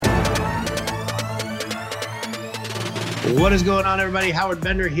What is going on, everybody? Howard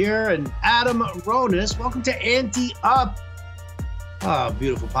Bender here and Adam Ronis. Welcome to Ante Up. Oh,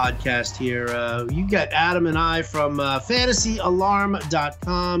 beautiful podcast here. You got Adam and I from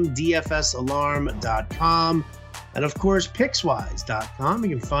fantasyalarm.com, dfsalarm.com, and of course, Pickswise.com.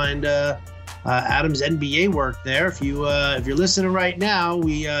 You can find Adam's NBA work there. If you're listening right now,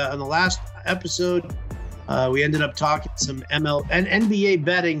 we on the last episode, we ended up talking some ML and NBA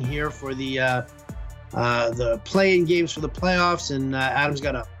betting here for the play-in games for the playoffs, and Adam's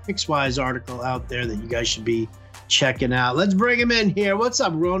got a Pickswise article out there that you guys should be checking out. Let's bring him in here. What's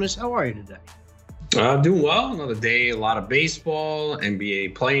up, Ronis? How are you today? Doing well. Another day, a lot of baseball,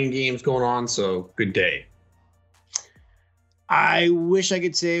 NBA playing games going on, so good day. I wish I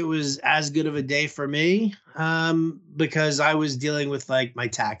could say it was as good of a day for me because I was dealing with like my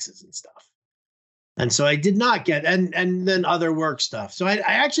taxes and stuff. And so I did not get, and then other work stuff. So I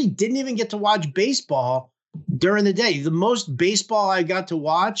actually didn't even get to watch baseball during the day. The most baseball I got to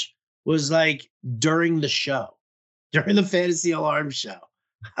watch was like during the show, during the Fantasy Alarm show.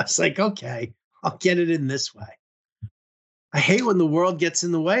 I was like, okay, I'll get it in this way. I hate when the world gets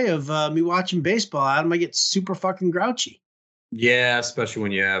in the way of me watching baseball, Adam. I get super fucking grouchy. Yeah, especially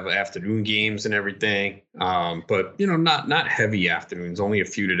when you have afternoon games and everything. But not heavy afternoons. Only a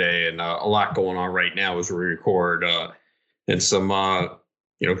few today, and a lot going on right now as we record. And some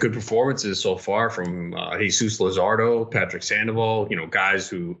good performances so far from Jesus Luzardo, Patrick Sandoval. Guys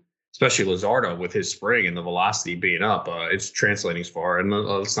who, especially Luzardo, with his spring and the velocity being up, it's translating as far. And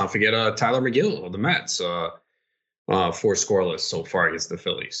let's not forget Tyler McGill of the Mets, 4 scoreless so far against the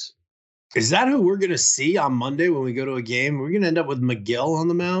Phillies. Is that who we're going to see on Monday when we go to a game? We're going to end up with McGill on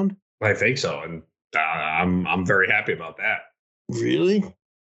the mound? I think so, and I'm very happy about that. Really?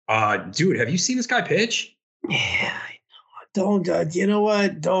 Dude, have you seen this guy pitch? Yeah, I know. Don't. You know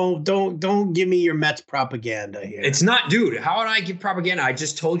what? Don't give me your Mets propaganda here. It's not, dude. How would I give propaganda? I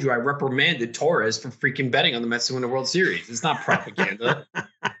just told you I reprimanded Torres for freaking betting on the Mets to win the World Series. It's not propaganda.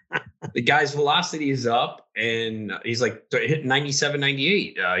 The guy's velocity is up, and he's like hitting 97,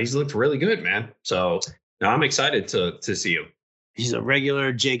 98. He's looked really good, man. So now I'm excited to see him. He's a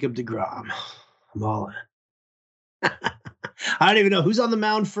regular Jacob deGrom. I'm all in. I don't even know who's on the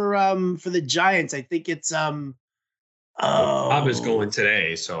mound for the Giants. I think it's Cobb is going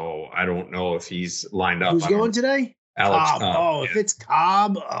today, so I don't know if he's lined up. Who's going today? Alex Cobb. Cobb. If it's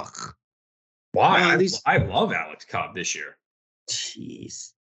Cobb, ugh. Why? I love Alex Cobb this year.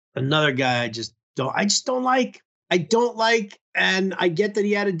 Jeez. Another guy I just don't like. I don't like, and I get that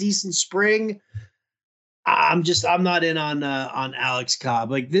he had a decent spring. I'm not in on Alex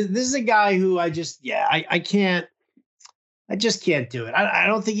Cobb. Like this is a guy who I just can't do it. I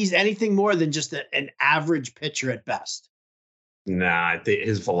don't think he's anything more than just an average pitcher at best. Nah,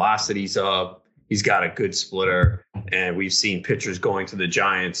 his velocity's up. He's got a good splitter, and we've seen pitchers going to the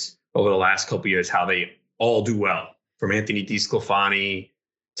Giants over the last couple of years how they all do well, from Anthony DeSclafani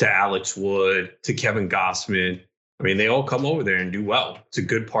to Alex Wood to Kevin Gossman. I mean, they all come over there and do well. It's a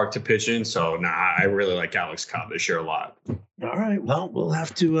good park to pitch in. So, I really like Alex Cobb this year a lot. All right. Well, we'll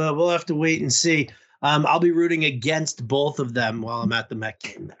have to wait and see. I'll be rooting against both of them while I'm at the Met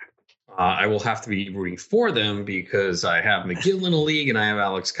game there. I will have to be rooting for them because I have McGill in a league and I have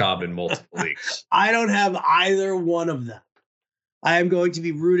Alex Cobb in multiple leagues. I don't have either one of them. I am going to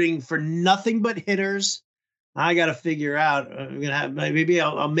be rooting for nothing but hitters. I got to figure out. I'm gonna have maybe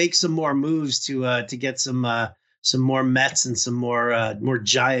I'll make some more moves to get some more Mets and some more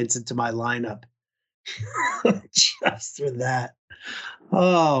Giants into my lineup. Just for that.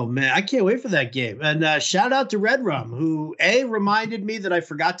 Oh man, I can't wait for that game. And shout out to Red Rum, who reminded me that I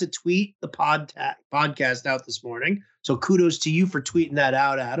forgot to tweet the podcast out this morning. So kudos to you for tweeting that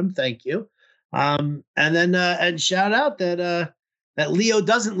out, Adam. Thank you. And then and shout out that Leo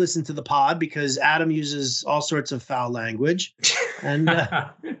doesn't listen to the pod because Adam uses all sorts of foul language, and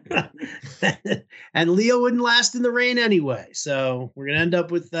and Leo wouldn't last in the rain anyway. So we're gonna end up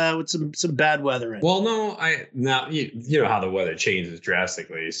with some bad weather. Well, no, you know how the weather changes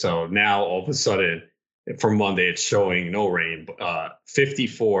drastically. So now all of a sudden, for Monday, it's showing no rain,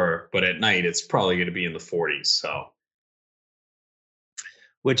 54, but at night it's probably going to be in the 40s. So.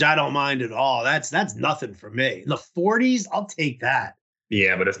 Which I don't mind at all. That's nothing for me. In the 40s, I'll take that.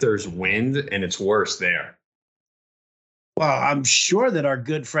 Yeah, but if there's wind and it's worse there. Well, I'm sure that our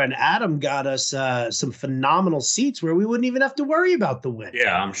good friend Adam got us some phenomenal seats where we wouldn't even have to worry about the wind.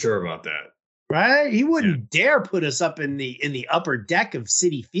 Yeah, I'm sure about that. Right? He wouldn't dare put us up in the upper deck of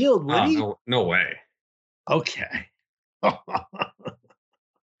Citi Field, would he? No way. Okay.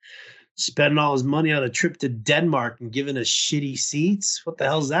 spending all his money on a trip to Denmark and giving us shitty seats. What the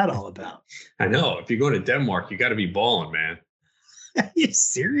hell's that all about? I know. If you're going to Denmark, you got to be balling, man.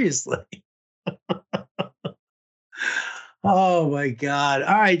 Seriously. Oh my God.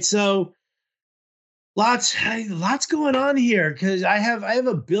 All right. So lots going on here because I have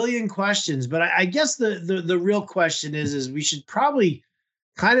a billion questions, but I guess the real question is we should probably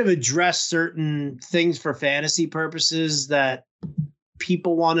kind of address certain things for fantasy purposes that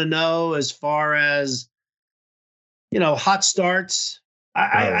people want to know as far as, hot starts.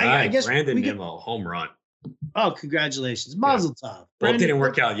 I guess Brandon Nimmo, home run. Oh, congratulations. Mazel tov. Well, it didn't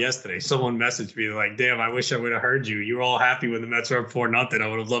work out yesterday. Someone messaged me like, damn, I wish I would have heard you. You were all happy when the Mets were up 4-0. I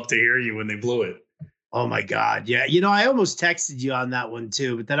would have loved to hear you when they blew it. Oh, my God. Yeah. I almost texted you on that one,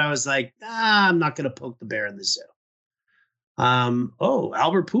 too. But then I was like, I'm not going to poke the bear in the zoo.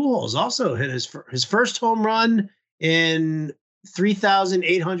 Albert Pujols also hit his first home run in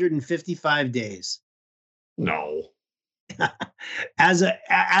 3,855 days. No. as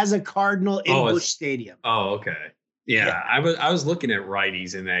a Cardinal in Busch Stadium. Oh, okay. Yeah. I was looking at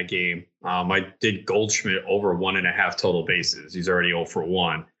righties in that game. I did Goldschmidt over 1.5 total bases. He's already 0 for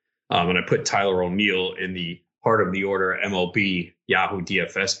 1. And I put Tyler O'Neill in the Heart of the Order MLB Yahoo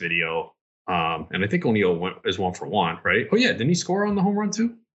DFS video. And I think O'Neill is 1 for 1, right? Oh yeah, didn't he score on the home run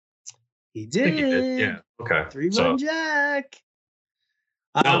too? He did. Yeah. Okay. 3-run jack.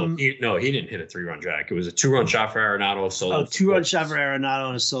 He didn't hit a 3-run jack. It was a 2-run shot for Arenado. Solo. 2-run shot for Arenado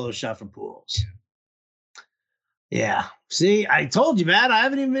and a solo shot for Pujols. Yeah. See, I told you, man. I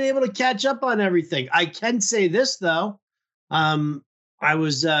haven't even been able to catch up on everything. I can say this though. I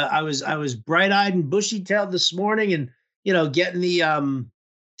was bright-eyed and bushy-tailed this morning, and getting the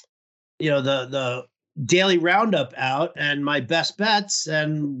the daily roundup out and my best bets.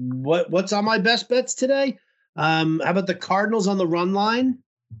 And what's on my best bets today? How about the Cardinals on the run line?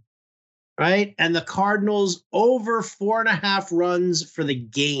 Right? And the Cardinals over 4.5 runs for the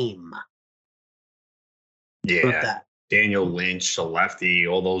game. Yeah. Daniel Lynch, a lefty,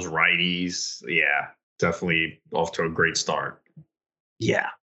 all those righties. Yeah, definitely off to a great start. Yeah.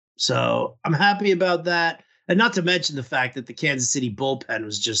 So I'm happy about that. And not to mention the fact that the Kansas City bullpen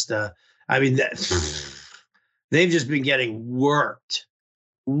was just, they've just been getting worked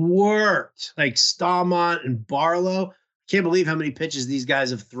like Stallmont and Barlow. Can't believe how many pitches these guys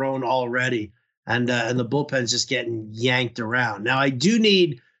have thrown already. And the bullpen's just getting yanked around. Now I do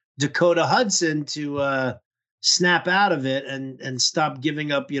need Dakota Hudson to snap out of it and stop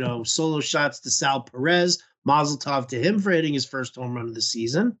giving up, solo shots to Sal Perez. Mazel tov to him for hitting his first home run of the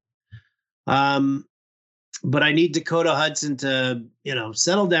season. But I need Dakota Hudson to,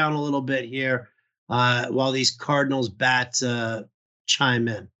 settle down a little bit here while these Cardinals bats chime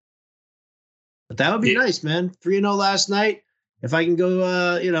in. But that would be nice, man. 3-0 last night. If I can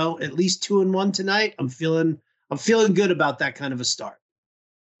go, at least 2-1 tonight, I'm feeling good about that kind of a start.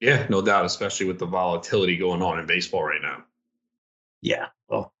 Yeah, no doubt, especially with the volatility going on in baseball right now. Yeah.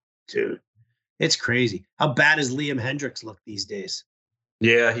 Oh, dude, it's crazy. How bad does Liam Hendricks look these days?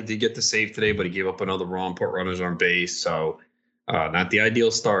 Yeah, he did get the save today, but he gave up another run, put runners on base. So not the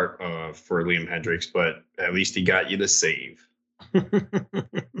ideal start for Liam Hendricks, but at least he got you the save.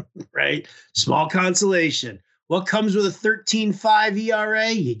 Right? Small consolation. What comes with a 13.5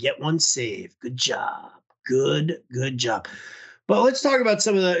 ERA? You get one save. Good job. Good job. But let's talk about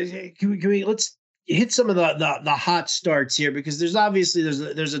some of the. Let's hit some of the hot starts here, because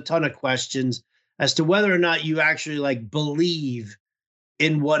there's a ton of questions as to whether or not you actually believe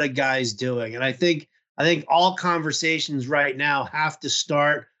in what a guy's doing. And I think all conversations right now have to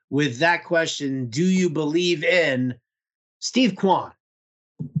start with that question. Do you believe in Steve Kwan?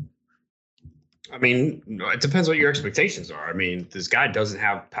 I mean, it depends what your expectations are. I mean, this guy doesn't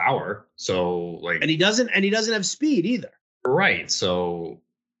have power, so and he doesn't have speed either. Right. So,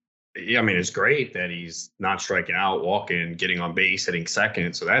 yeah, I mean, it's great that he's not striking out, walking, getting on base, hitting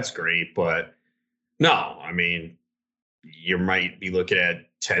second. So that's great. But no, I mean, you might be looking at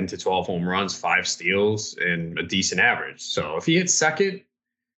 10 to 12 home runs, 5 steals, and a decent average. So if he hits second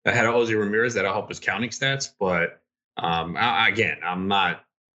ahead of Jose Ramirez, that'll help his counting stats. But again, I'm not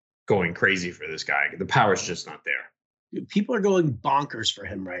going crazy for this guy. The power's just not there. People are going bonkers for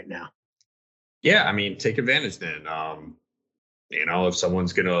him right now. Yeah, I mean, take advantage then. If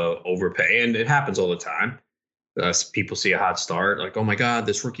someone's going to overpay, and it happens all the time, people see a hot start, like, oh my God,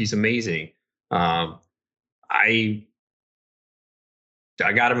 this rookie's amazing. I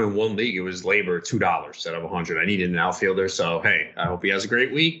got him in one league. It was labor, $2 instead of $100. I needed an outfielder. So, hey, I hope he has a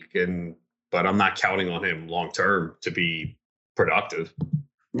great week. But I'm not counting on him long-term to be productive.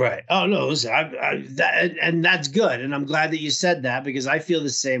 Right. Oh no, listen, and that's good, and I'm glad that you said that because I feel the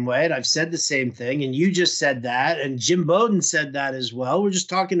same way, and I've said the same thing, and you just said that, and Jim Bowden said that as well. We're just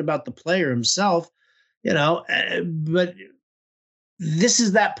talking about the player himself, but this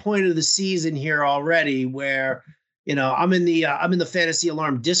is that point of the season here already where I'm in the Fantasy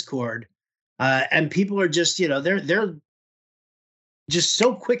Alarm Discord, and people are just they're just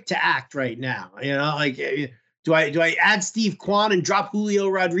so quick to act right now. Like do I add Steve Kwan and drop Julio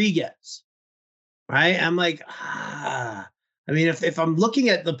Rodriguez? Right? I'm like, I mean, if I'm looking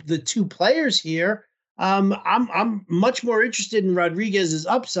at the two players here, I'm much more interested in Rodriguez's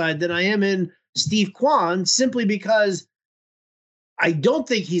upside than I am in Steve Kwan, simply because I don't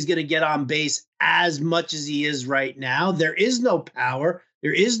think he's going to get on base as much as he is right now. There is no power.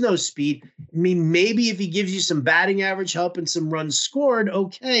 There is no speed. I mean, maybe if he gives you some batting average help and some runs scored,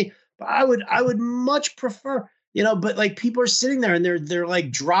 okay. But I would much prefer, but like people are sitting there and they're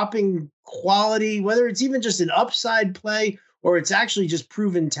like dropping quality, whether it's even just an upside play or it's actually just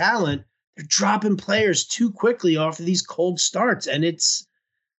proven talent. They're dropping players too quickly off of these cold starts. And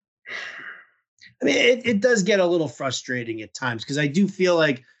it does get a little frustrating at times because I do feel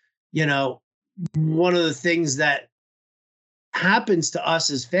like, one of the things that happens to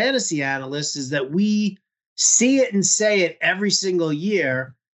us as fantasy analysts is that we see it and say it every single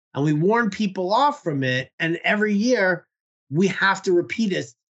year and we warn people off from it. And every year we have to repeat it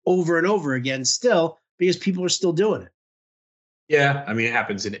over and over again still because people are still doing it. Yeah, I mean, it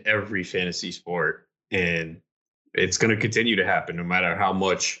happens in every fantasy sport, and it's going to continue to happen no matter how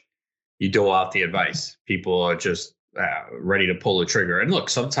much you dole out the advice. People are just ready to pull the trigger. And look,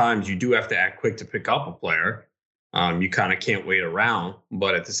 sometimes you do have to act quick to pick up a player. You kind of can't wait around,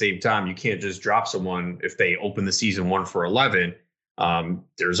 but at the same time, you can't just drop someone if they open the season 1 for 11.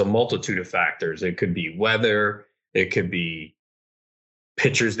 There's a multitude of factors. It could be weather. It could be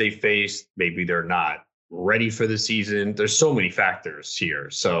pitchers they face. Maybe they're not ready for the season. There's so many factors here.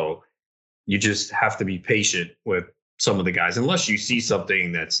 So you just have to be patient with some of the guys, unless you see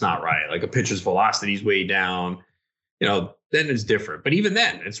something that's not right, like a pitcher's velocity is way down, then it's different. But even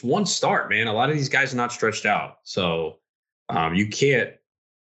then, it's one start, man. A lot of these guys are not stretched out. So you can't,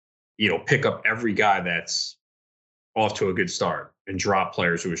 pick up every guy that's off to a good start and drop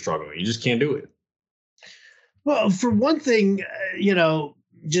players who are struggling. You just can't do it. Well, for one thing,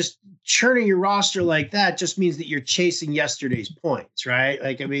 just churning your roster like that just means that you're chasing yesterday's points, right?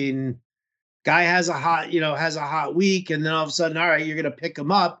 Like, I mean, guy has a hot week, and then all of a sudden, all right, you're going to pick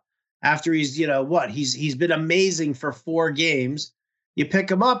him up after he's, he's been amazing for 4 games. You pick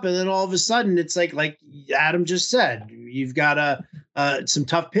him up, and then all of a sudden, it's like Adam just said, you've got some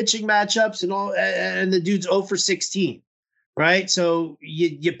tough pitching matchups and all, and the dude's 0 for 16, right? So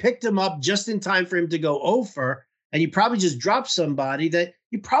you picked him up just in time for him to go 0 for, and you probably just dropped somebody that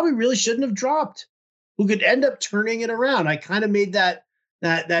you probably really shouldn't have dropped, who could end up turning it around. I kind of made that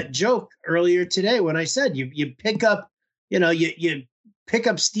joke earlier today when I said you pick up, you pick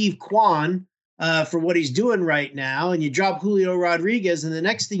up Steve Kwan for what he's doing right now, and you drop Julio Rodriguez, and the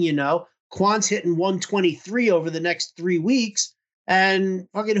next thing you know, Kwan's hitting 123 over the next 3 weeks, and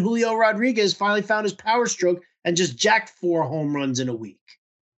fucking Julio Rodriguez finally found his power stroke and just jacked 4 home runs in a week.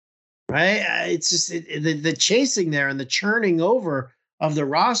 Right? It's just the chasing there and the churning over of the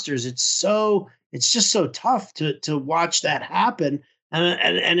rosters. It's just so tough to watch that happen.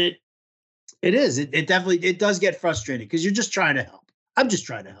 And it definitely does get frustrating because you're just trying to help. I'm just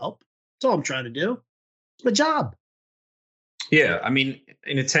trying to help. That's all I'm trying to do. It's my job. Yeah, I mean,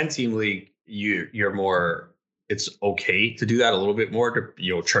 in a 10-team league, you're more. It's okay to do that a little bit more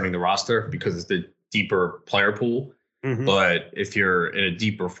to churning the roster because it's the deeper player pool. Mm-hmm. But if you're in a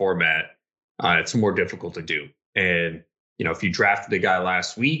deeper format, it's more difficult to do. And if you drafted a guy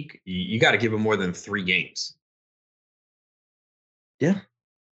last week, you got to give him more than 3 games. Yeah,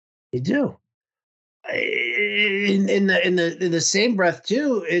 you do. In the same breath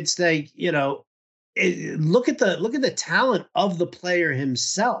too, it's like look at the talent of the player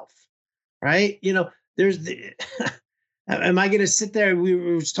himself, right? There's the. Am I going to sit there? We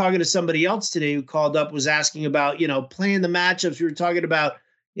were talking to somebody else today who called up, was asking about playing the matchups. We were talking about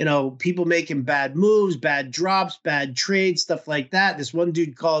people making bad moves, bad drops, bad trades, stuff like that. This one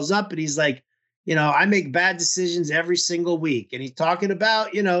dude calls up and he's like, I make bad decisions every single week. And he's talking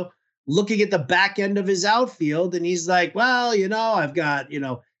about, looking at the back end of his outfield. And he's like, well, I've got,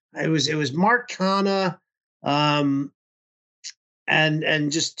 it was Mark Canha,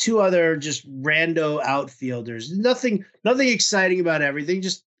 and just 2 other just rando outfielders. Nothing exciting about everything.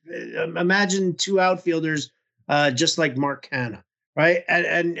 Just imagine 2 outfielders just like Mark Canha, right?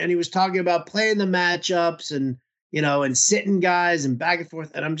 And he was talking about playing the matchups and, and sitting guys and back and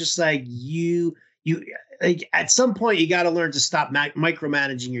forth. And I'm just like, you like at some point you got to learn to stop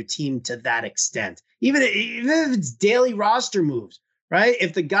micromanaging your team to that extent. Even if it's daily roster moves, right?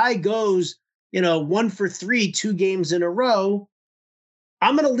 If the guy goes, 1 for 3, 2 games in a row,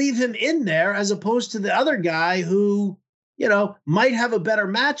 I'm going to leave him in there as opposed to the other guy who, might have a better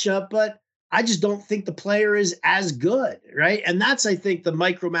matchup, but I just don't think the player is as good, right? And that's, I think, the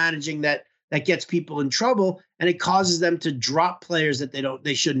micromanaging that gets people in trouble, and it causes them to drop players that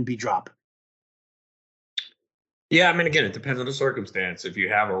they shouldn't be dropping. Yeah, I mean, again, it depends on the circumstance. If you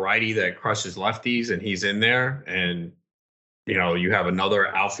have a righty that crushes lefties and he's in there, and you have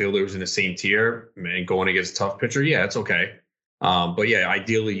another outfielder who's in the same tier and going against a tough pitcher, yeah, it's okay. But yeah,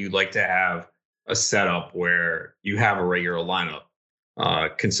 ideally, you'd like to have a setup where you have a regular lineup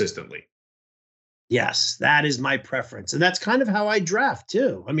consistently. Yes, that is my preference. And that's kind of how I draft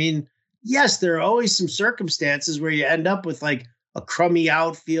too. I mean, yes, there are always some circumstances where you end up with like a crummy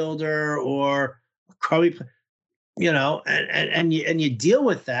outfielder or a crummy, and you deal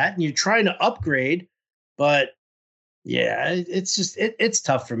with that and you're trying to upgrade. But yeah, it's just, it's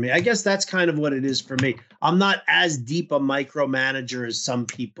tough for me. I guess that's kind of what it is for me. I'm not as deep a micromanager as some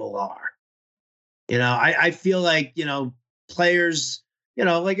people are. I feel like, players,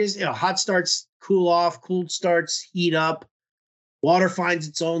 like hot starts cool off, cold starts heat up, water finds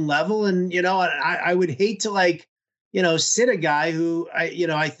its own level. And, I would hate to sit a guy who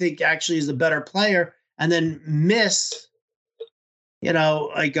I think actually is a better player and then miss,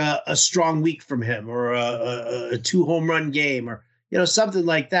 like a strong week from him or a 2 home run game or, something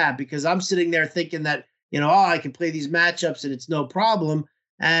like that, because I'm sitting there thinking that, I can play these matchups and it's no problem.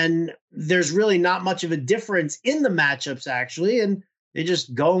 And there's really not much of a difference in the matchups, actually. And they're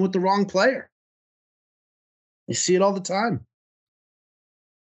just going with the wrong player. You see it all the time.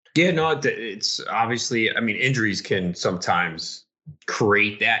 Yeah, no, it's obviously, I mean, injuries can sometimes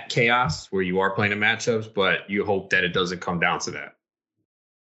create that chaos where you are playing the matchups, but you hope that it doesn't come down to that.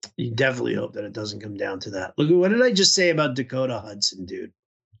 You definitely hope that it doesn't come down to that. Look, what did I just say about Dakota Hudson, dude?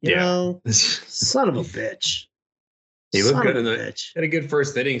 Son of a bitch. He looked good had a good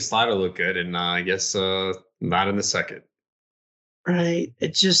first inning. Slider looked good, and I guess not in the second. Right.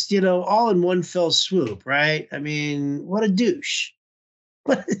 It's just, all in one fell swoop, right? I mean, what a douche.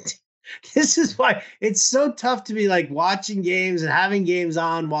 This is why it's so tough to be like watching games and having games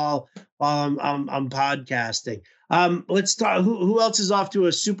on while I'm podcasting. Let's start. Who else is off to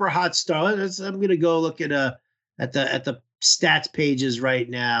a super hot start? I'm going to go look at the stats pages right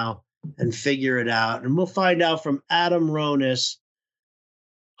now and figure it out. And we'll find out from Adam Ronis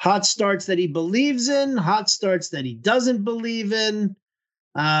hot starts that he believes in, hot starts that he doesn't believe in.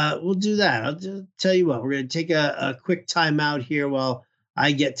 We'll do that. I'll just tell you what, we're going to take a quick time out here while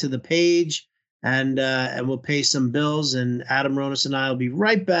I get to the page and we'll pay some bills, and Adam Ronis and I will be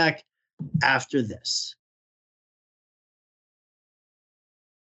right back after this.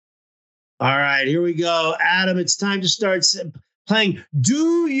 All right, here we go. Adam, it's time to start playing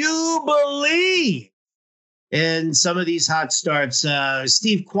Do You Believe in some of these hot starts.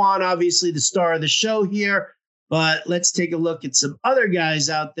 Steve Kwan, obviously the star of the show here, but let's take a look at some other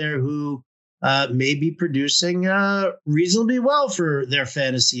guys out there who may be producing reasonably well for their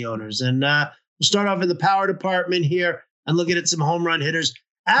fantasy owners. And we'll start off in the power department here and looking at some home run hitters.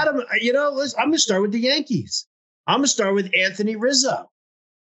 Adam, listen, I'm going to start with the Yankees. I'm going to start with Anthony Rizzo,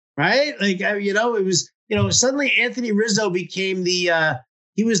 right? Like, it was, suddenly Anthony Rizzo became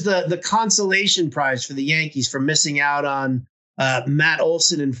he was the consolation prize for the Yankees for missing out on Matt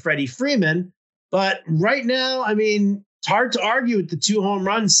Olson and Freddie Freeman. But right now, I mean, it's hard to argue with the 2 home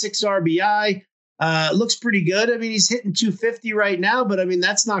runs, 6 RBI. Looks pretty good. I mean, he's hitting 250 right now, but I mean,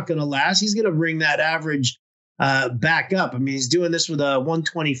 that's not going to last. He's going to bring that average back up. I mean, he's doing this with a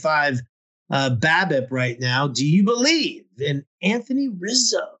 125 BABIP right now. Do you believe in Anthony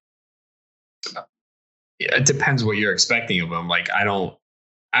Rizzo? It depends what you're expecting of him. Like, I don't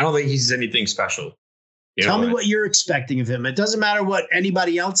think he's anything special. Tell me what you're expecting of him. It doesn't matter what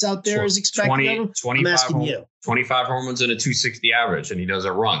anybody else out there is expecting of him. 25 I'm asking you. 25 home runs and a 260 average, and he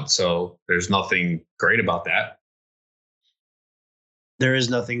doesn't run. So there's nothing great about that. There is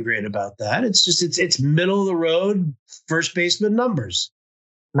nothing great about that. It's just it's middle of the road first baseman numbers.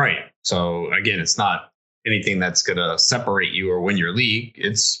 Right. So again, it's not anything that's gonna separate you or win your league.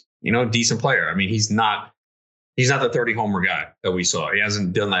 It's decent player. I mean, he's not the 30 homer guy that we saw. He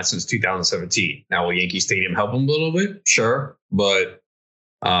hasn't done that since 2017. Now, will Yankee Stadium help him a little bit? Sure. But,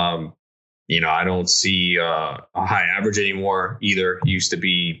 I don't see a high average anymore either. He used to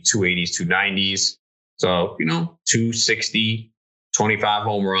be 280s, 290s. So, 260, 25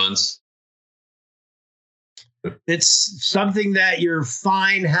 home runs. It's something that you're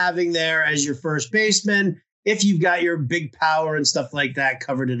fine having there as your first baseman if you've got your big power and stuff like that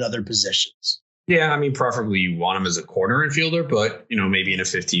covered at other positions. Yeah, I mean, preferably you want him as a corner infielder, but, maybe in a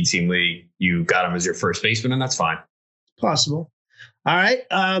 15-team league, you got him as your first baseman, and that's fine. Possible. All right.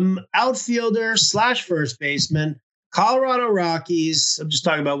 Outfielder / first baseman, Colorado Rockies. I'm just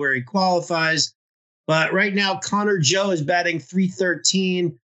talking about where he qualifies. But right now, Connor Joe is batting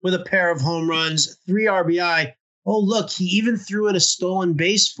 .313 with a pair of home runs, 3 RBI. Oh, look, he even threw in a stolen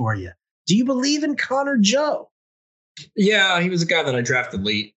base for you. Do you believe in Connor Joe? Yeah, he was a guy that I drafted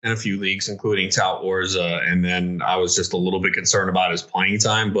late in a few leagues, including Tout Wars. And then I was just a little bit concerned about his playing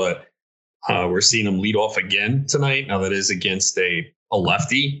time. But we're seeing him lead off again tonight. Now, that is against a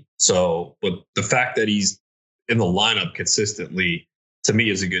lefty. So, but the fact that he's in the lineup consistently, to me,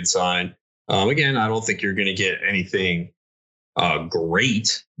 is a good sign. Again, I don't think you're going to get anything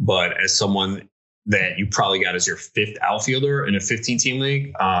great, but as someone that you probably got as your 5th outfielder in a 15-team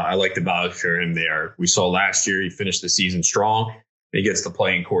league, I like to vouch for him there. We saw last year he finished the season strong. He gets to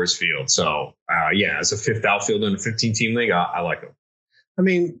play in Coors Field. So, as a 5th outfielder in a 15-team league, I like him. I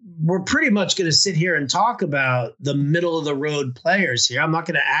mean, we're pretty much going to sit here and talk about the middle of the road players here. I'm not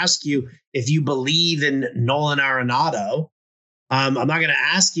going to ask you if you believe in Nolan Arenado. I'm not going to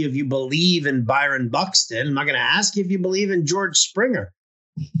ask you if you believe in Byron Buxton. I'm not going to ask you if you believe in George Springer.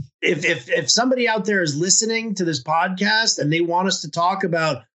 If somebody out there is listening to this podcast and they want us to talk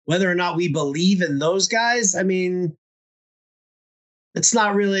about whether or not we believe in those guys, I mean, it's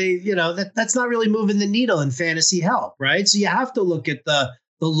not really, that's not really moving the needle in fantasy help, right? So you have to look at the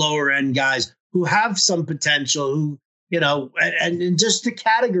lower end guys who have some potential, who, and just to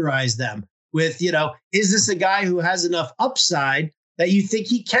categorize them with, is this a guy who has enough upside that you think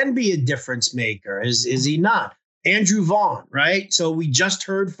he can be a difference maker? Is he not? Andrew Vaughn, right? So we just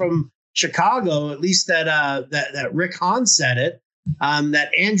heard from Chicago, at least that Rick Hahn said it,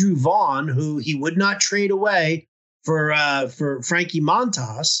 that Andrew Vaughn, who he would not trade away for Frankie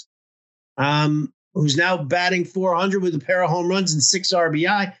Montas, who's now batting .400 with a pair of home runs and 6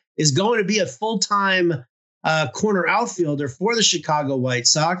 RBI, is going to be a full-time corner outfielder for the Chicago White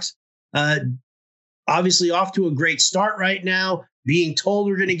Sox. Obviously off to a great start right now, being told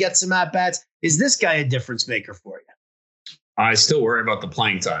we're going to get some at-bats. Is this guy a difference maker for you? I still worry about the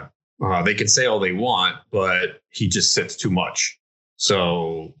playing time. They can say all they want, but he just sits too much.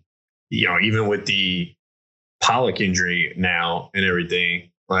 So, even with the Pollock injury now and everything,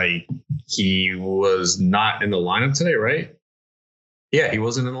 like, he was not in the lineup today, right? Yeah, he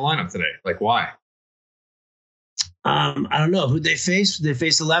wasn't in the lineup today. Like, why? I don't know. Who'd they face? Did they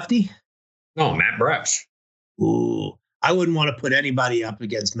face a lefty? No, Matt Brash. Ooh, I wouldn't want to put anybody up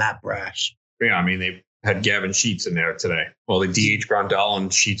against Matt Brash. Yeah, I mean, they had Gavin Sheets in there today. Well, they DH Grandal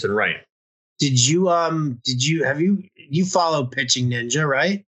and Sheets and Wright. You follow Pitching Ninja,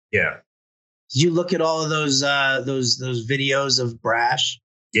 right? Yeah. Did you look at all of those videos of Brash?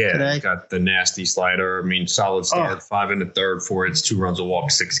 Yeah, today? He's got the nasty slider. I mean, solid start, 5 1/3 for it, 2 runs, a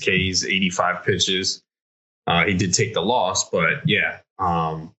walk, 6 Ks, 85 pitches. He did take the loss, but yeah,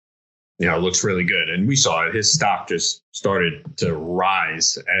 it looks really good. And we saw it. His stock just started to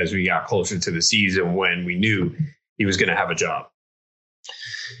rise as we got closer to the season when we knew he was going to have a job.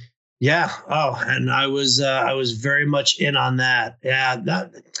 Yeah. Oh, and I was very much in on that. Yeah.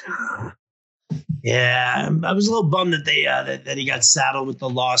 Yeah. I was a little bummed that that he got saddled with the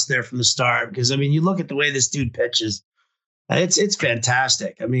loss there from the start, because I mean, you look at the way this dude pitches, it's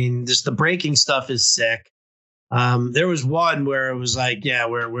fantastic. I mean, just the breaking stuff is sick. There was one where it was like,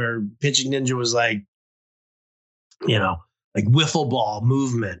 where Pitching Ninja was like, like wiffle ball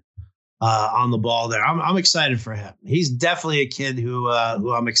movement on the ball there. I'm excited for him. He's definitely a kid who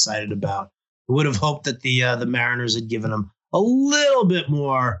I'm excited about. I would have hoped that the Mariners had given him a little bit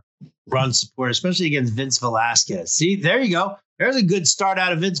more run support, especially against Vince Velasquez. See, there you go. There's a good start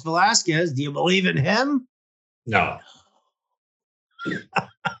out of Vince Velasquez. Do you believe in him? No.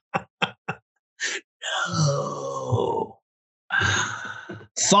 No.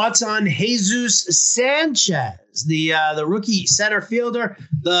 Thoughts on Jesus Sanchez, the rookie center fielder?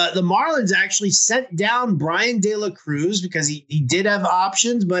 The Marlins actually sent down Brian De La Cruz because he did have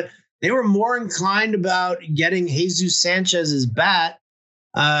options, but they were more inclined about getting Jesus Sanchez's bat,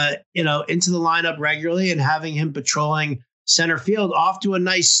 into the lineup regularly and having him patrolling center field. Off to a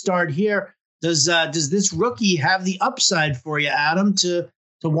nice start here. Does this rookie have the upside for you, Adam, to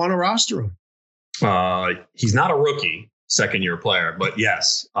want to roster him? He's not a rookie, second-year player, but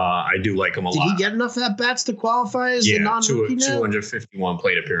yes, I do like him a lot. Did he get enough at-bats to qualify as a non-rookie now? 251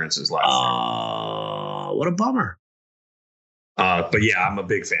 plate appearances last year. What a bummer. But yeah, I'm a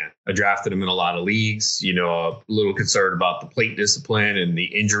big fan. I drafted him in a lot of leagues. A little concerned about the plate discipline and the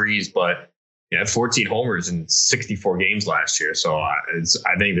injuries, but he had 14 homers in 64 games last year. So I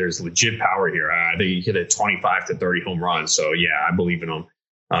think there's legit power here. I think he hit a 25 to 30 home runs. So yeah, I believe in him.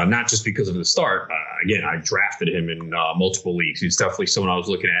 Not just because of the start. Again, I drafted him in multiple leagues. He's definitely someone I was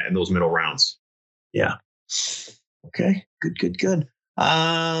looking at in those middle rounds. Yeah. Okay. Good.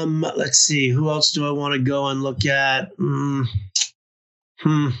 Let's see. Who else do I want to go and look at?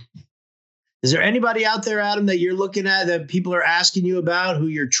 Is there anybody out there, Adam, that you're looking at that people are asking you about who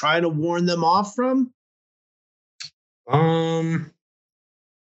you're trying to warn them off from?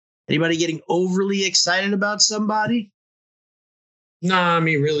 Anybody getting overly excited about somebody? No, I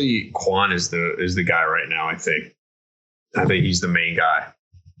mean, really, Kwan is the guy right now. I think he's the main guy.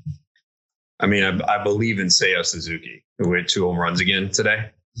 I mean, I believe in Seiya Suzuki, who hit 2 home runs again today.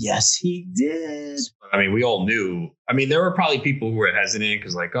 Yes, he did. I mean, we all knew. I mean, there were probably people who were hesitant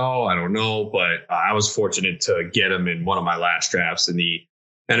because like, oh, I don't know. But I was fortunate to get him in one of my last drafts in the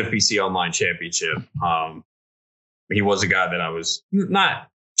NFBC Online Championship. He was a guy that I was not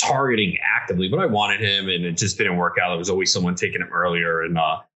targeting actively, but I wanted him, and it just didn't work out. There was always someone taking him earlier, and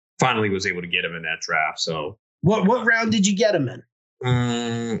finally was able to get him in that draft. So what round did you get him in?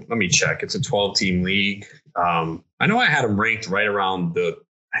 Let me check. It's a 12-team league. I know I had him ranked right around the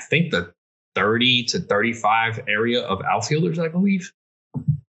 30 to 35 area of outfielders, I believe.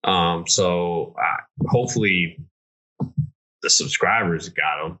 So hopefully the subscribers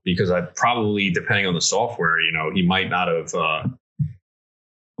got him, because I probably, depending on the software, he might not have.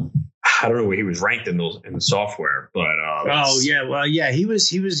 I don't know where he was ranked in the software, but he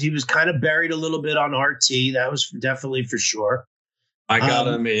was kind of buried a little bit on RT. That was definitely for sure. I got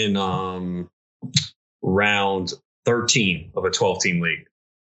him in round 13 of a 12-team league.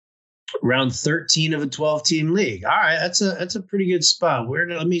 Round 13 of a 12-team league. All right, that's a pretty good spot.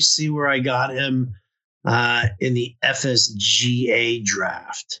 Let me see where I got him in the FSGA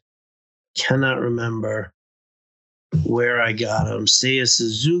draft. Cannot remember where I got him. Seiya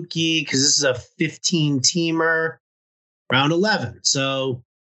Suzuki, because this is a 15-teamer, round 11. So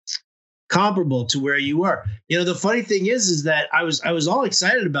comparable to where you were. The funny thing is that I was all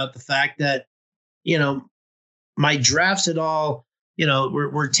excited about the fact that, my drafts had all,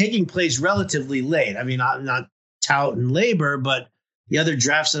 were taking place relatively late. I mean, I'm not touting labor, but the other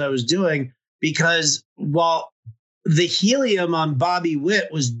drafts that I was doing, because while the helium on Bobby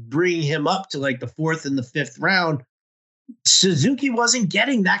Witt was bringing him up to like the 4th and the 5th round, Suzuki wasn't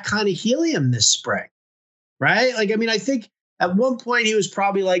getting that kind of helium this spring, right? Like, I mean, I think at one point he was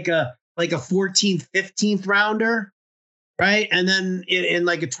probably like a 14th, 15th rounder, right? And then in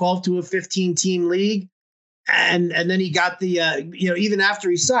like a 12 to a 15 team league. And then he got the, even after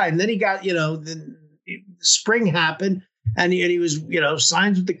he signed, then he got, the spring happened and he was,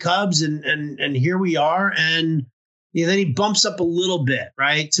 signed with the Cubs and here we are. And then he bumps up a little bit,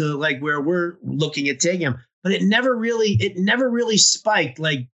 right, to like where we're looking at taking him. But it never really spiked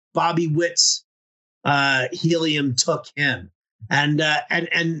like Bobby Witt's helium took him. And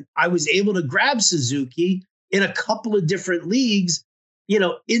I was able to grab Suzuki in a couple of different leagues,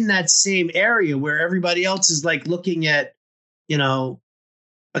 in that same area where everybody else is like looking at, Akil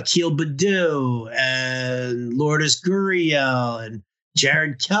Baddoo and Lourdes Gurriel and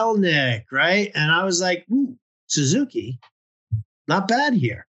Jared Kelenic, right? And I was like, ooh, Suzuki, not bad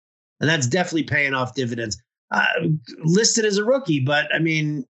here. And that's definitely paying off dividends. Listed as a rookie, but I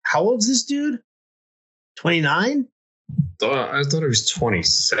mean, how old's this dude? 29? I thought it was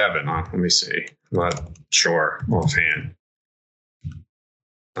 27. Let me see. I'm not sure offhand.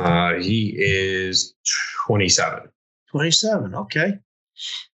 He is 27. 27. Okay.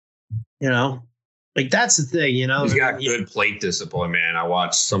 Like that's the thing, He's got good plate discipline, man. I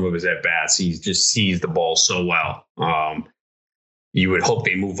watched some of his at bats. He just sees the ball so well. You would hope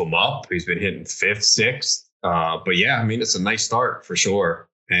they move him up. He's been hitting 5th, 6th. But yeah, I mean, it's a nice start for sure.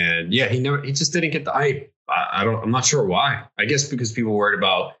 And yeah, he just didn't get the hype. I'm not sure why. I guess because people worried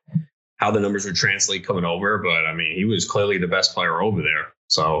about how the numbers would translate coming over. But I mean, he was clearly the best player over there.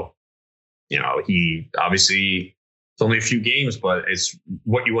 So, he obviously, it's only a few games, but it's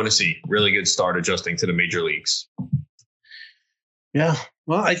what you want to see. Really good start adjusting to the major leagues. Yeah.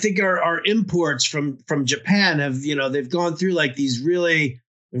 Well, I think our imports from Japan have, they've gone through like these really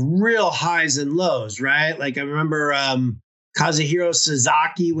real highs and lows, right? Like I remember Kazuhiro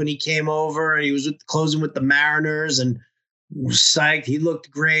Sasaki when he came over and he was closing with the Mariners and psyched. He looked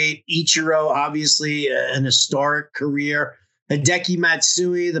great. Ichiro, obviously an historic career. Hideki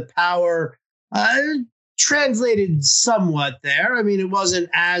Matsui, the power translated somewhat there. I mean, it wasn't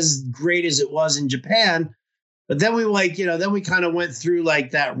as great as it was in Japan, But then we then we kind of went through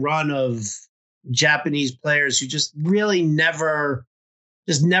like that run of Japanese players who just really never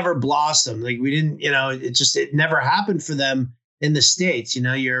blossomed. Like we didn't, it never happened for them in the States.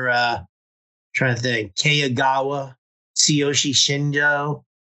 You're trying to think, Keiagawa, Tsuyoshi Shinjo,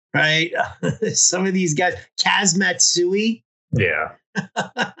 right? Some of these guys, Kaz Matsui. Yeah.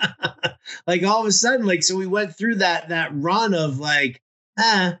 Like all of a sudden, like, so we went through that run of like,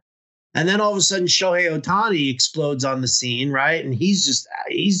 and then all of a sudden Shohei Ohtani explodes on the scene, right? And he's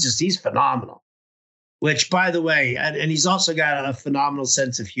phenomenal. Which, by the way, and he's also got a phenomenal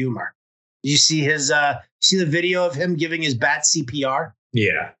sense of humor. You see see the video of him giving his bat CPR?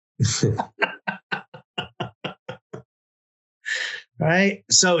 Yeah. Right.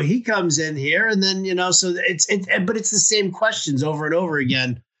 So he comes in here and then, so but it's the same questions over and over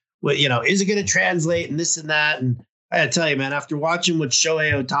again. Well, is it going to translate and this and that? And I gotta tell you, man, after watching what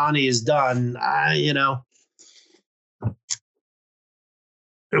Shohei Ohtani has done,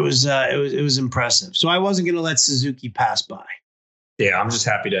 it was impressive. So I wasn't going to let Suzuki pass by. Yeah. I'm just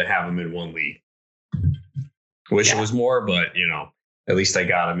happy to have him in one league. Wish it was more, but at least I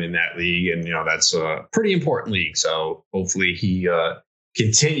got him in that league, and that's a pretty important league. So hopefully he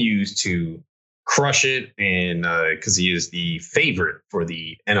continues to crush it, and because he is the favorite for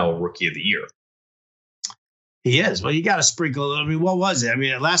the NL Rookie of the Year. He is. Well, you got to sprinkle. I mean, what was it? I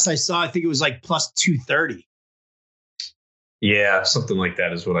mean, at last I saw, I think it was like plus 230. Yeah, something like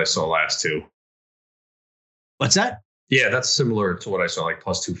that is what I saw last too. What's that? Yeah, that's similar to what I saw, like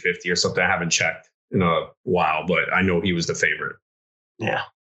plus 250 or something. I haven't checked in a while, but I know he was the favorite. Yeah.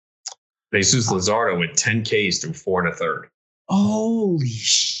 Jesus Luzardo went 10 Ks through 4 1/3. Holy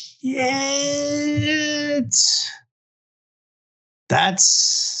shit.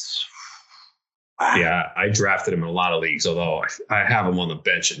 That's wow. Yeah, I drafted him in a lot of leagues, although I have him on the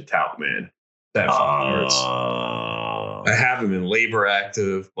bench in tout, man. That fucking hurts. I have him in labor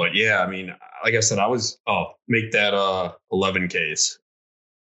active, but yeah, I mean, like I said, make that 11 Ks.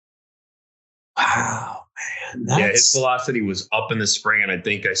 Wow. Man, yeah, his velocity was up in the spring, and I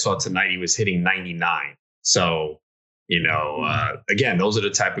think I saw tonight he was hitting 99. So, again, those are the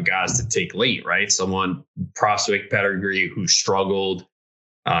type of guys to take late, right? Someone prospect pedigree who struggled.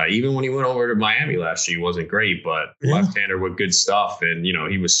 Even when he went over to Miami last year, he wasn't great, but left-hander with good stuff. And,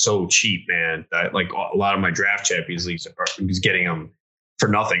 he was so cheap, man. That, like a lot of my draft Champions Leagues, he was getting them for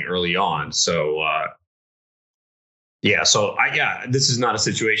nothing early on. So, this is not a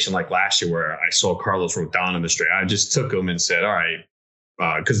situation like last year where I saw Carlos Rodon in the straight. I just took him and said, all right,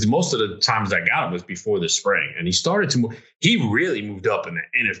 because most of the times I got him was before the spring, and he started to move. He really moved up in the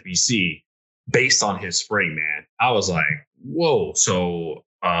NFBC based on his spring, man. I was like, whoa. So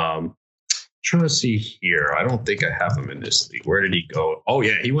trying to see here. I don't think I have him in this league. Where did he go? Oh,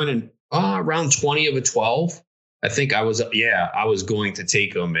 yeah, he went in around 20 of a 12. I think I was going to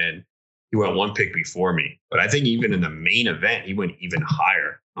take him, and he went one pick before me. But I think even in the main event, he went even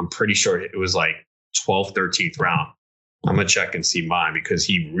higher. I'm pretty sure it was like 12th, 13th round. I'm going to check and see mine because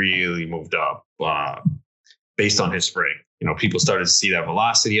he really moved up based on his spring. People started to see that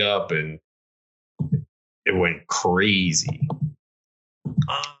velocity up, and it went crazy.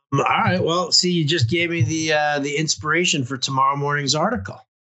 All right. Well, see, you just gave me the inspiration for tomorrow morning's article.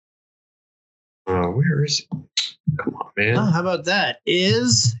 Where is it? Come on, man. How about that?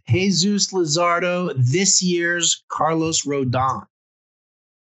 Is Jesus Luzardo this year's Carlos Rodon?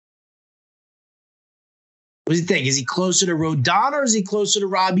 What do you think? Is he closer to Rodon or is he closer to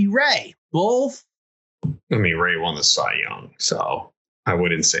Robbie Ray? Both? I mean, Ray won the Cy Young, so I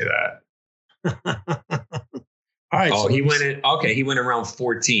wouldn't say that. All right. Oh, so he went in. Okay, he went around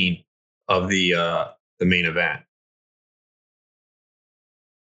 14 of the main event.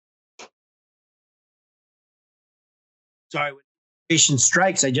 Sorry, when patient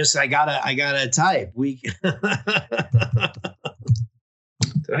strikes, I gotta type.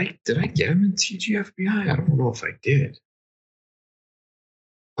 Did I get him in TGFBI? I don't know if I did.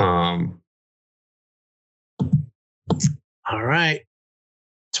 All right.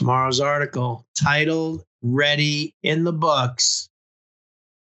 Tomorrow's article titled "Ready in the Books."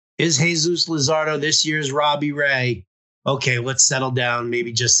 Is Jesus Luzardo this year's Robbie Ray? Okay, let's settle down.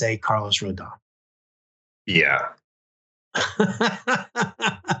 Maybe just say Carlos Rodon. Yeah. I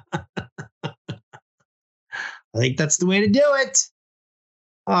think that's the way to do it.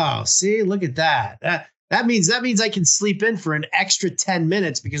 Oh, see, look at that. That means I can sleep in for an extra 10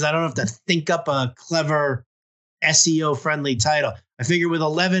 minutes because I don't have to think up a clever SEO friendly title. I figure with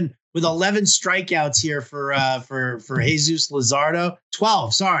 11 strikeouts here for Jesus Luzardo,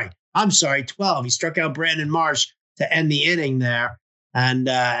 12. I'm sorry, 12. He struck out Brandon Marsh to end the inning there, and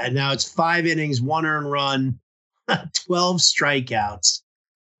now it's 5 innings, 1 earned run, 12 strikeouts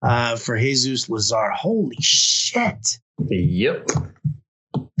for Jesus Lazard. Holy shit. Yep.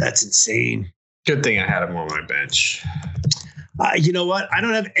 That's insane. Good thing I had him on my bench. You know what? I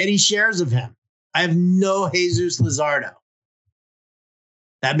don't have any shares of him. I have no Jesus Luzardo.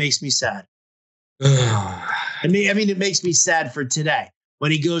 That makes me sad. I mean, it makes me sad for today.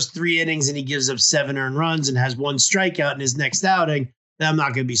 When he goes 3 innings and he gives up 7 earned runs and has 1 strikeout in his next outing, then I'm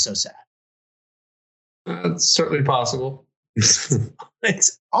not going to be so sad. It's certainly possible.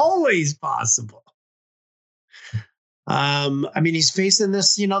 It's always possible. I mean, he's facing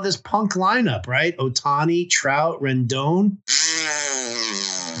this, this punk lineup, right? Ohtani, Trout, Rendon.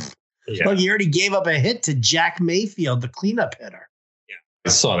 Yeah. Look, he already gave up a hit to Jack Mayfield, the cleanup hitter. Yeah, I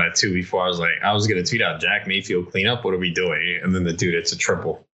saw that too before. I was going to tweet out Jack Mayfield cleanup. What are we doing? And then the dude, it's a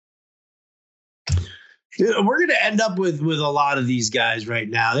triple. We're going to end up with a lot of these guys right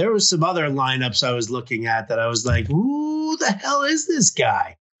now. There was some other lineups I was looking at that I was like, who the hell is this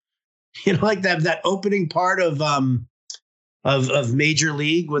guy? Like that opening part of Major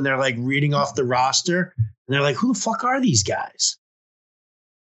League when they're like reading off the roster and they're like, who the fuck are these guys?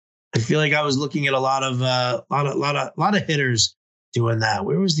 I feel like I was looking at a lot of hitters doing that.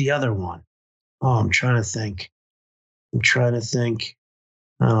 Where was the other one? Oh, I'm trying to think. I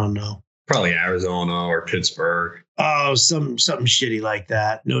don't know. Probably Arizona or Pittsburgh. Oh, something shitty like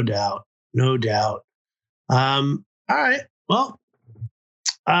that. No doubt. All right. Well,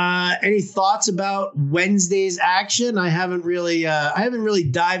 any thoughts about Wednesday's action? I haven't really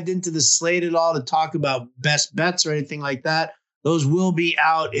dived into the slate at all to talk about best bets or anything like that. Those will be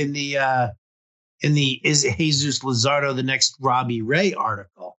out in the Is Jesus Luzardo the next Robbie Ray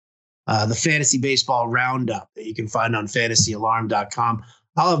article, the fantasy baseball roundup that you can find on fantasyalarm.com.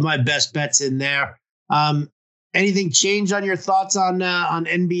 I'll have my best bets in there. Anything change on your thoughts on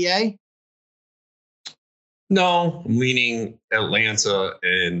NBA? No, I'm leaning Atlanta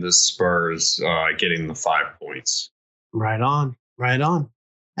and the Spurs getting the 5 points. Right on.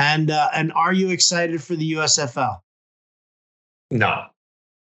 And are you excited for the USFL? No.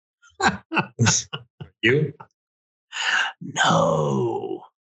 You? No.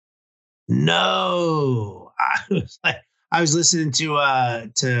 I was listening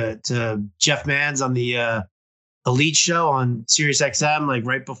to Jeff Mans on the Elite Show on Sirius XM, like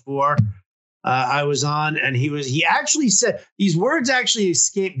right before I was on, and he actually said these words actually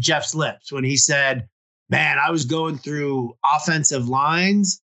escaped Jeff's lips when he said, "Man, I was going through offensive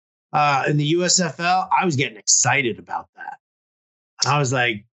lines in the USFL. I was getting excited about that." And I was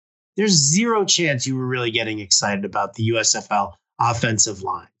like, "There's zero chance you were really getting excited about the USFL offensive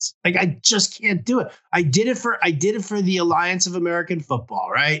lines. Like, I just can't do it. I did it for the Alliance of American Football,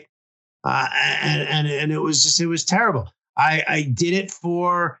 right? And it was terrible. I did it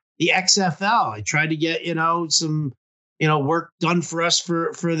for the XFL. I tried to get some work done for us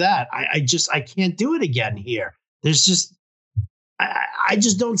for that. I can't do it again here. There's just I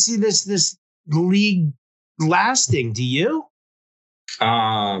just don't see this league lasting. Do you?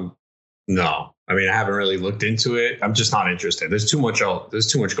 No. I mean, I haven't really looked into it. I'm just not interested. There's too much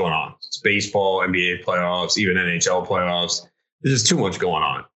going on. It's baseball, NBA playoffs, even NHL playoffs. There's just too much going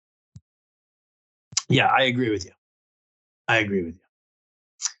on. Yeah, I agree with you.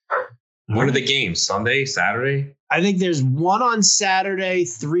 When are the games? Sunday, Saturday? I think there's 1 on Saturday,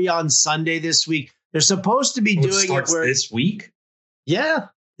 3 on Sunday this week. They're supposed to be doing it where this week? Yeah,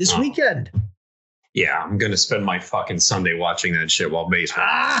 this weekend. Yeah, I'm going to spend my fucking Sunday watching that shit while baseball.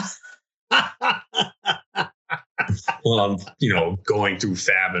 Well, I'm, going through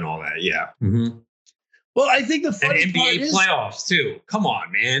Fab and all that. Yeah. Mm-hmm. Well, I think the funny and NBA playoffs too. Come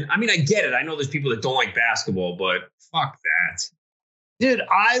on, man. I mean, I get it. I know there's people that don't like basketball, but fuck that. Dude,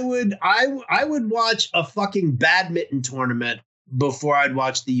 I would watch a fucking badminton tournament before I'd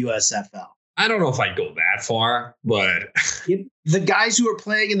watch the USFL. I don't know if I'd go that far, but the guys who are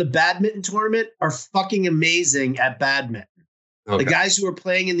playing in the badminton tournament are fucking amazing at badminton. Okay. The guys who are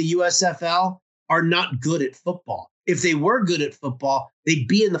playing in the USFL are not good at football. If they were good at football, they'd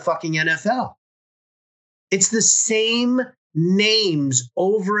be in the fucking NFL. It's the same names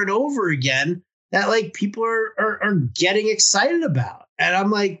over and over again that like people are getting excited about. And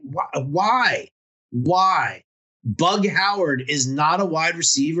I'm like, why? Bug Howard is not a wide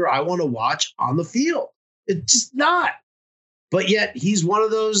receiver I want to watch on the field. It's just not. But yet he's one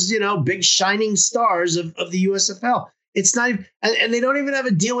of those, big shining stars of the USFL. It's not even, and they don't even have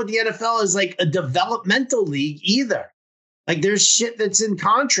a deal with the NFL as like a developmental league either. Like there's shit that's in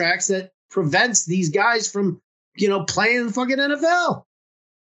contracts that prevents these guys from, playing in the fucking NFL.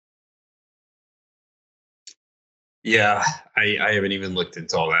 Yeah, I haven't even looked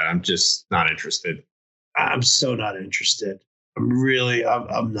into all that. I'm just not interested. I'm so not interested.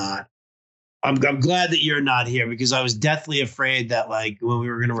 I'm not. I'm glad that you're not here because I was deathly afraid that like when we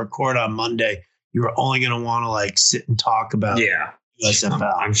were going to record on Monday, you were only going to want to like sit and talk about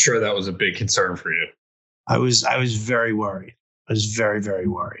USFL. I'm sure that was a big concern for you. I was very worried. I was very, very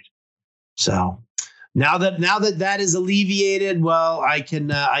worried. So now that is alleviated, well, I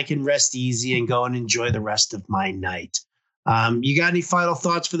can rest easy and go and enjoy the rest of my night. You got any final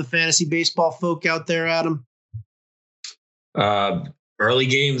thoughts for the fantasy baseball folk out there, Adam? Early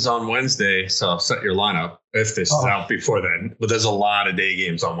games on Wednesday, so set your lineup if this is out before then. But there's a lot of day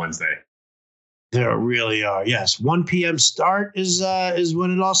games on Wednesday. There really are. Yes, 1 p.m. start is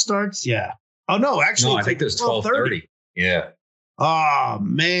when it all starts. Yeah. Oh no, actually, I think there's 12:30. Yeah. Oh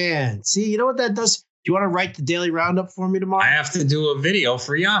man, see, you know what that does? Do you want to write the daily roundup for me tomorrow? I have to do a video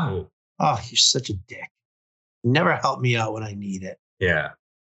for Yahoo. Oh, you're such a dick. Never help me out when I need it. Yeah.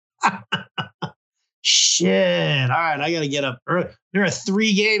 Shit. All right, I got to get up early. There are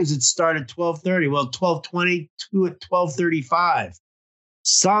 3 games that start at 12:30. Well, 12:20, 2 at 12:35.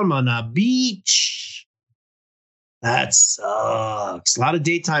 Samana Beach. That sucks. A lot of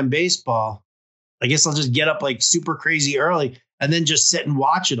daytime baseball. I guess I'll just get up like super crazy early and then just sit and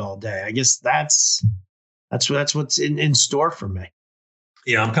watch it all day. I guess that's what's in store for me.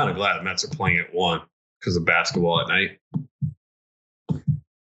 Yeah, I'm kind of glad the Mets are playing at 1 because of basketball at night.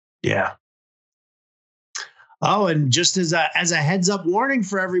 Yeah. Oh, and just as a heads up warning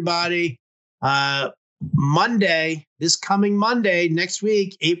for everybody, Monday, this coming Monday, next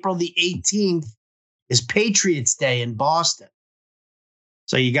week, April the 18th, is Patriots Day in Boston.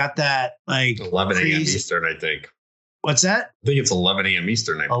 So you got that like 11 a.m. Eastern, I think. What's that? I think it's 11 a.m.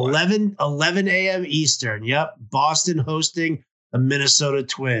 Eastern. 11 a.m. Eastern. Yep. Boston hosting the Minnesota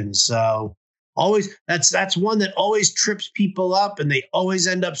Twins. So always that's one that always trips people up, and they always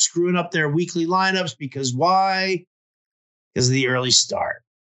end up screwing up their weekly lineups because why? Because of the early start,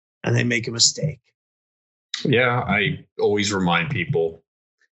 and they make a mistake. Yeah, I always remind people.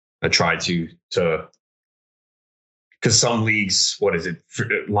 I try to because some leagues, what is it?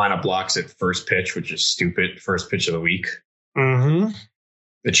 Lineup blocks at first pitch, which is stupid. First pitch of the week. Mm-hmm.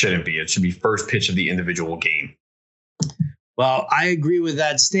 It shouldn't be. It should be first pitch of the individual game. Well, I agree with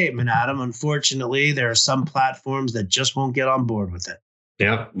that statement, Adam. Unfortunately, there are some platforms that just won't get on board with it.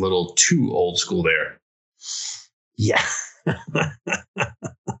 Yeah, a little too old school there. Yeah.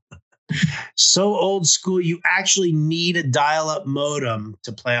 So old school, you actually need a dial-up modem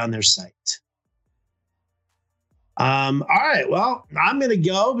to play on their site. All right, well, I'm going to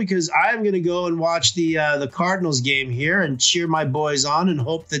go because I'm going to go and watch the Cardinals game here and cheer my boys on and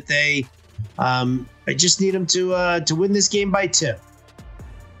hope that they I just need them to win this game by 2.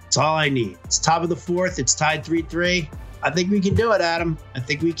 That's all I need. It's top of the 4th. It's tied 3-3. I think we can do it, Adam. I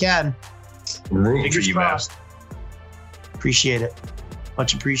think we can. Fingers crossed. Appreciate it.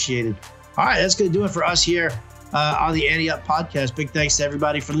 Much appreciated. All right, that's going to do it for us here on the Ante Up podcast. Big thanks to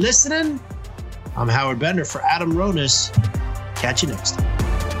everybody for listening. I'm Howard Bender for Adam Ronis. Catch you next time.